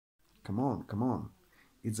Come on, come on.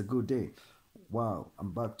 It's a good day. Wow,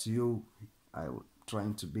 I'm back to you. I'm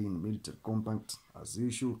trying to be in military compact as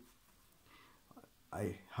usual.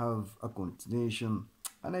 I have a continuation,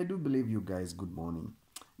 and I do believe you guys. Good morning.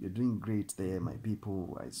 You're doing great there, my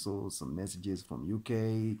people. I saw some messages from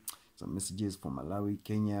UK, some messages from Malawi,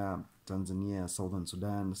 Kenya, Tanzania, Southern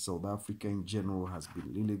Sudan, South Africa in general has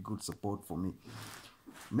been really good support for me.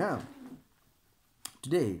 Now,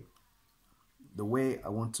 today, the way I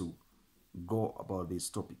want to go about this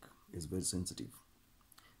topic is very sensitive,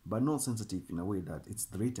 but not sensitive in a way that it's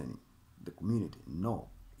threatening the community. No,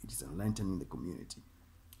 it is enlightening the community.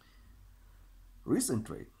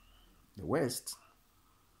 Recently, the West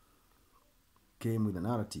came with a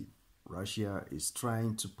narrative. Russia is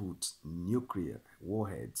trying to put nuclear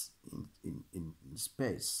warheads in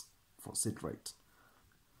space for satellite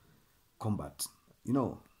combat. You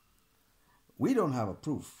know, we don't have a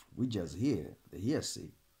proof. We just hear the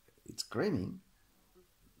hearsay. It's claiming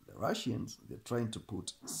the Russians, they're trying to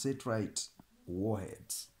put satellite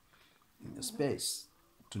warheads in the space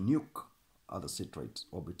to nuke other satellites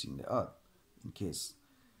orbiting the Earth in case.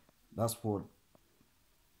 That's what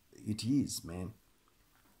it is, man.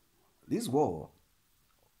 This war,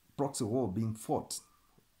 proxy war being fought,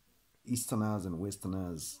 Easterners and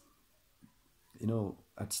Westerners,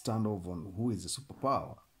 at standoff on who is the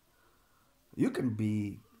superpower. You can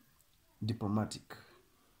be diplomatic,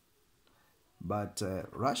 but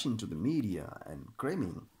rushing to the media and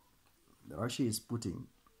claiming that Russia is putting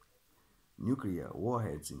nuclear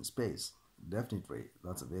warheads in space, definitely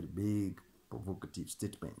that's a very big provocative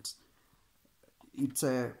statement. It's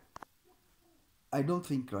a I don't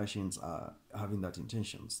think Russians are having that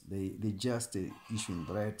intentions. They just issuing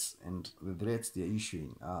threats, and the threats they're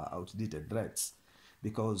issuing are outdated threats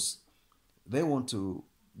because they want to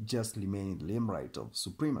just remain in the limelight of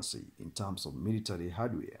supremacy in terms of military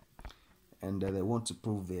hardware, and they want to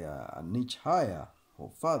prove they are an inch higher or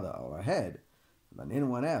further or ahead than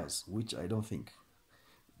anyone else, which I don't think.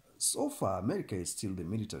 So far, America is still the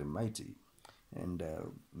military mighty, and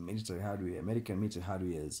military hardware, American military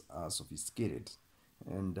hardware are sophisticated.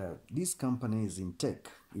 And these companies in tech,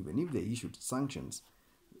 even if they issued sanctions,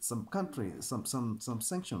 some countries, some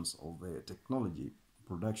sanctions of technology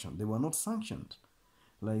production, they were not sanctioned.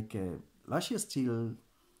 Like Russia still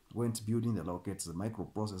went building the rockets, the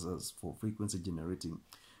microprocessors for frequency generating,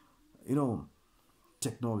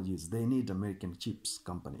 technologies. They need American chips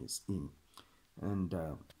companies in, and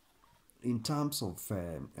in terms of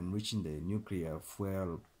enriching the nuclear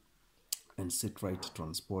fuel and satellite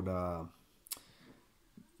transporter,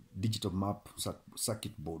 digital map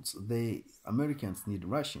circuit boards, the Americans need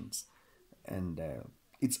Russians, and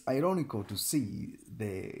it's ironical to see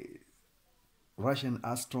the Russian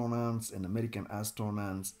astronauts and American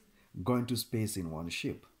astronauts going to space in one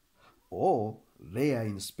ship, or they are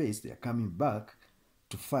in space, they are coming back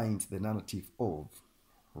to find the narrative of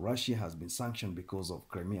Russia has been sanctioned because of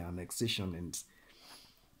Crimea annexation and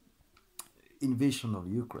invasion of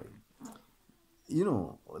Ukraine.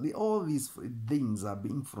 All these things are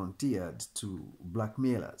being frontiered to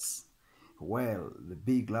blackmailers. Well, the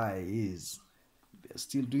big lie is they're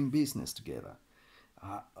still doing business together.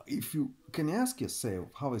 If you can ask yourself,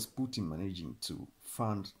 how is Putin managing to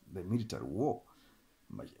fund the military war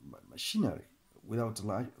machinery without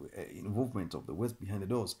involvement of the West behind the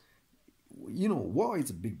doors? War is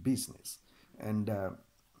a big business, and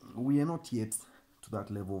we are not yet to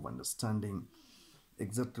that level of understanding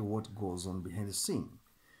exactly what goes on behind the scene.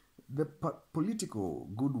 The political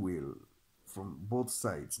goodwill from both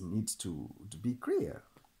sides needs to be clear.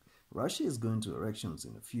 Russia is going to elections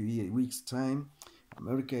in a few weeks' time.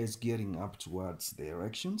 America is gearing up towards the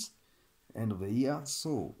elections, end of the year.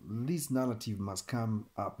 So this narrative must come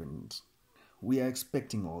up, and we are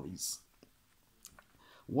expecting all this.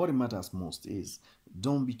 What matters most is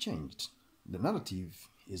don't be changed. The narrative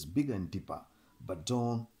is bigger and deeper, but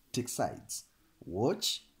don't take sides.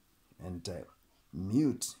 Watch and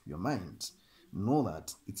mute your mind. Know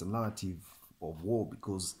that it's a narrative of war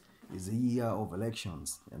because it's a year of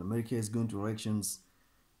elections, and America is going to elections,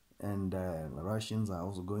 and the Russians are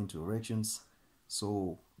also going to elections.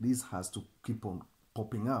 So this has to keep on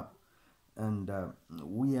popping up, and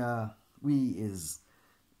we as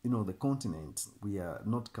the continent, we are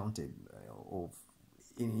not counted of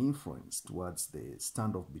any influence towards the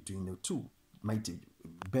standoff between the two mighty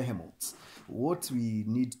behemoths. What we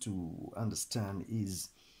need to understand is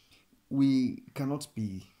we cannot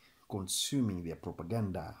be consuming their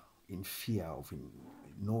propaganda in fear of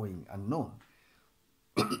knowing unknown.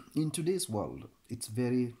 In today's world, it's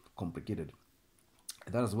very complicated.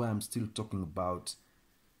 That is why I'm still talking about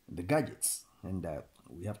the gadgets, and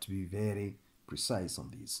We have to be very precise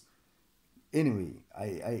on this. Anyway,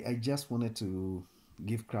 I just wanted to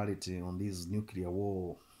give clarity on this nuclear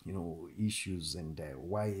war, issues, and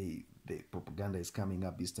why the propaganda is coming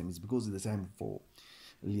up this time. It's because it's the time for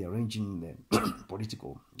rearranging the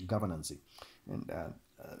political governance, and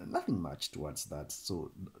nothing much towards that.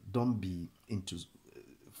 So don't be into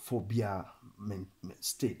phobia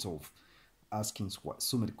state of asking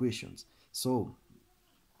so many questions. So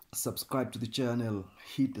subscribe to the channel,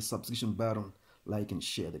 hit the subscription button, like and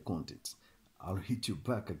share the content. I'll hit you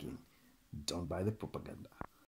back again. Don't buy the propaganda.